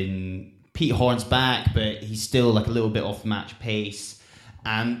Thompson? Pete Horn's back, but he's still like a little bit off match pace.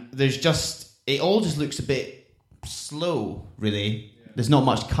 And it all just looks a bit slow, really. Yeah. There's not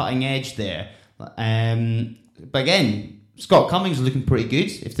much cutting edge there. But again, Scott Cummings is looking pretty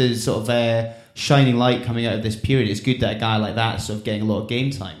good. If there's sort of a shining light coming out of this period, it's good that a guy like that is sort of getting a lot of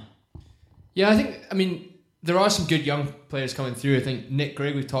game time. Yeah, there are some good young players coming through. I think Nick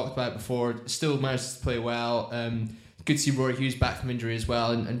Grigg, we've talked about before, still manages to play well. Good to see Rory Hughes back from injury as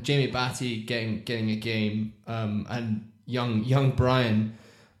well, and Jamie Batty getting a game, and young Brian.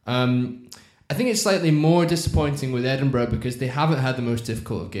 I think it's slightly more disappointing with Edinburgh because they haven't had the most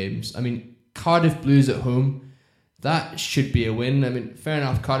difficult of games. Cardiff Blues at home, that should be a win. Fair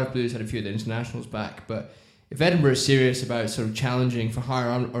enough, Cardiff Blues had a few of the internationals back, but if Edinburgh is serious about sort of challenging for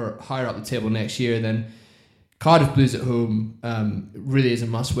higher up the table next year, then Cardiff Blues at home really is a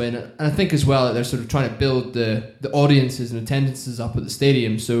must-win. And I think as well that they're sort of trying to build the audiences and attendances up at the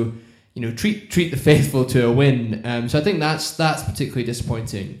stadium. So, treat the faithful to a win. So I think that's particularly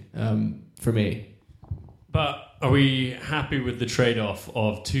disappointing for me. But are we happy with the trade-off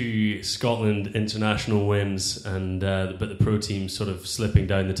of 2 Scotland international wins and but the pro team sort of slipping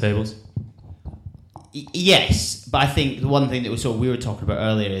down the tables? Yes, but I think the one thing that we were talking about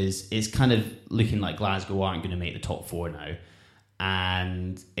earlier is it's kind of looking like Glasgow aren't going to make the top 4 now,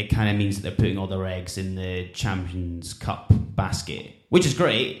 and it kind of means that they're putting all their eggs in the Champions Cup basket, which is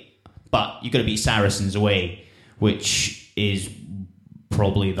great, but you've got to beat Saracens away, which is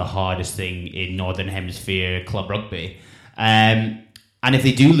probably the hardest thing in Northern Hemisphere club rugby. And if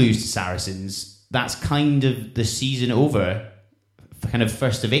they do lose to Saracens, that's kind of the season over, kind of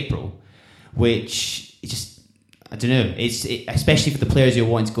 1st of April. Which I don't know. Especially for the players who are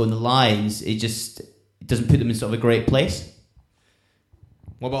wanting to go in the Lions, it doesn't put them in sort of a great place.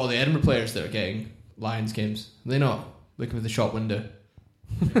 What about all the Edinburgh players that are getting Lions games? Are they not looking for the shop window?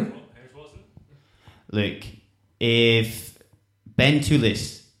 Look, if Ben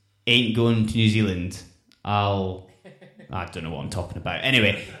Toulis ain't going to New Zealand, I don't know what I'm talking about.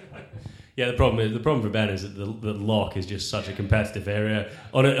 Anyway. Yeah, the problem for Ben is that the lock is just such a competitive area.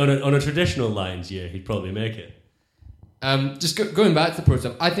 On a traditional Lions year, he'd probably make it. Going back to the Pro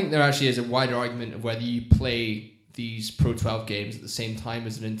 12, I think there actually is a wider argument of whether you play these Pro 12 games at the same time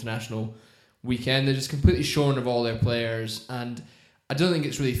as an international weekend. They're just completely shorn of all their players, and I don't think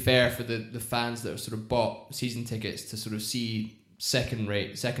it's really fair for the fans that have sort of bought season tickets to sort of see second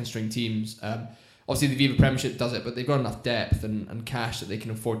string teams. Obviously, the Viva Premiership does it, but they've got enough depth and cash that they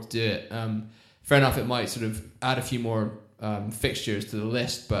can afford to do it. Fair enough, it might sort of add a few more fixtures to the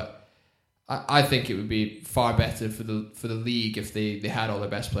list, but I think it would be far better for the league if they had all their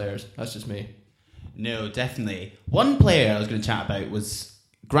best players. That's just me. No, definitely. One player I was going to chat about was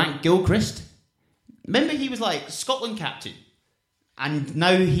Grant Gilchrist. Remember, he was like Scotland captain And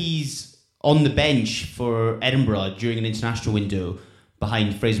now he's on the bench for Edinburgh during an international window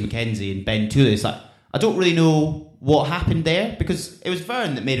behind Fraser McKenzie and Ben Toulis. Like, I don't really know what happened there, because it was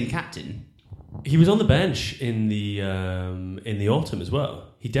Verne that made him captain. He was on the bench in the autumn as well.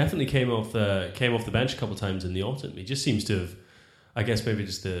 He definitely came off the bench a couple of times in the autumn. He just seems to have, I guess maybe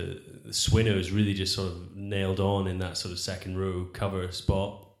just the Swinnows really just sort of nailed on in that sort of second row cover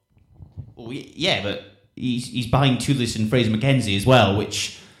spot. Well, yeah, but he's behind Toulis and Fraser McKenzie as well,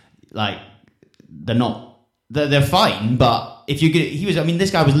 which, like, they're fine. But if you get,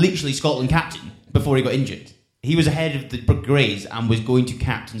 this guy was literally Scotland captain before he got injured. He was ahead of the Greys and was going to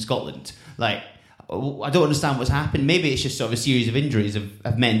captain Scotland. Like, I don't understand what's happened. Maybe it's just sort of a series of injuries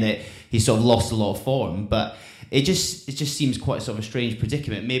have meant that he's sort of lost a lot of form. But it just seems quite sort of a strange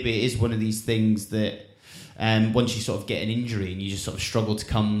predicament. Maybe it is one of these things that once you sort of get an injury and you just sort of struggle to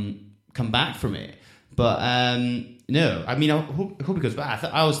come back from it. But no, I hope he goes back.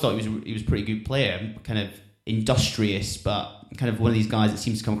 I always thought he was a pretty good player, kind of industrious, but kind of one of these guys that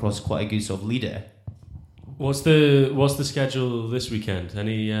seems to come across as quite a good sort of leader. What's the schedule this weekend?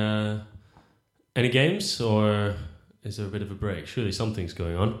 Any games, or is there a bit of a break? Surely something's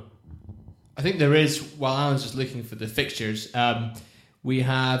going on. I think there is. While Alan's just looking for the fixtures, we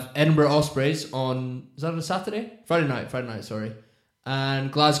have Edinburgh Ospreys on, is that on a Saturday? Friday night, sorry.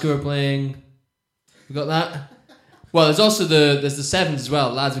 And Glasgow are playing. We got that? Well, there's also there's the Sevens as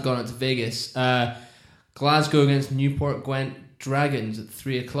well. Lads have gone out to Vegas. Glasgow against Newport Gwent Dragons at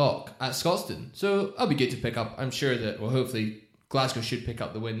 3:00 at Scotstoun. So that'll be good to pick up. I'm sure that, well, hopefully Glasgow should pick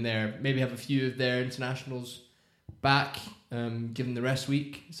up the win there. Maybe have a few of their internationals back, given the rest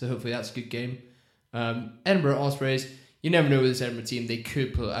week. So hopefully that's a good game. Edinburgh Ospreys, you never know with this Edinburgh team. They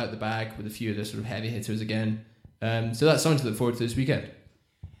could pull it out the bag with a few of their sort of heavy hitters again. So that's something to look forward to this weekend.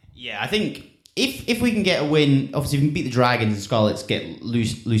 Yeah, I think if we can get a win, obviously if we can beat the Dragons and Scarlets, get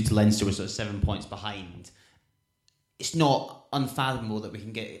lose to Leinster, we're sort of 7 points behind. It's not unfathomable that we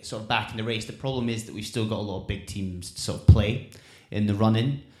can get sort of back in the race. The problem is that we've still got a lot of big teams to sort of play in the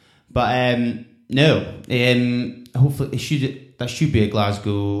run-in. But hopefully that should be a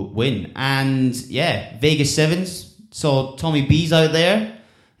Glasgow win. And yeah, Vegas Sevens, saw Tommy B's out there.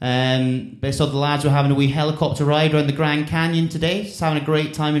 But I saw the lads were having a wee helicopter ride around the Grand Canyon today. Just having a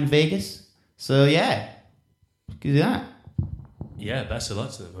great time in Vegas. So yeah, do that. Yeah, best of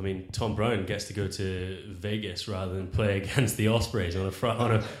luck to them. I mean, Tom Brown gets to go to Vegas rather than play against the Ospreys on a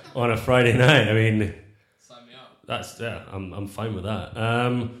Friday night. I mean, sign me up. I'm fine with that.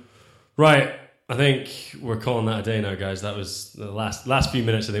 Right, I think we're calling that a day now, guys. That was the last few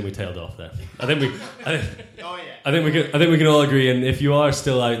minutes. I think we tailed off there. I think we can all agree. And if you are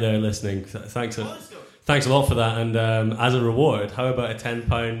still out there listening, thanks a lot for that. And as a reward, how about a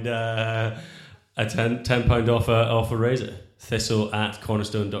 £10 off a razor? Thistle at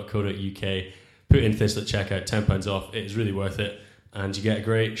cornerstone.co.uk. Put in Thistle at checkout, £10 off. It is really worth it, and you get a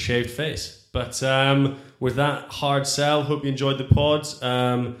great shaved face. But with that hard sell, hope you enjoyed the pods.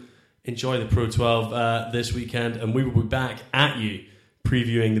 Enjoy the Pro 12 this weekend, and we will be back at you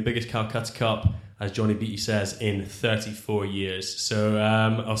previewing the biggest Calcutta Cup, as Johnny Beattie says, in 34 years. So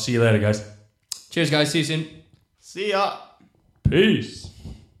I'll see you later, guys. Cheers, guys. See you soon. See ya. Peace.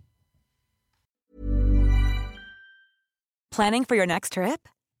 Planning for your next trip?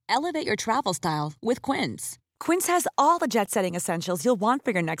 Elevate your travel style with Quince. Quince has all the jet-setting essentials you'll want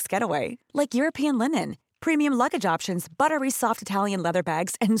for your next getaway, like European linen, premium luggage options, buttery soft Italian leather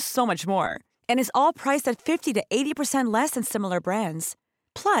bags, and so much more. And is all priced at 50 to 80% less than similar brands.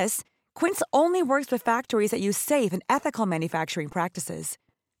 Plus, Quince only works with factories that use safe and ethical manufacturing practices.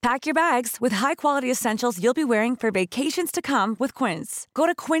 Pack your bags with high-quality essentials you'll be wearing for vacations to come with Quince. Go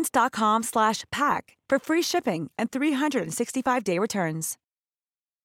to quince.com/pack for free shipping and 365-day returns.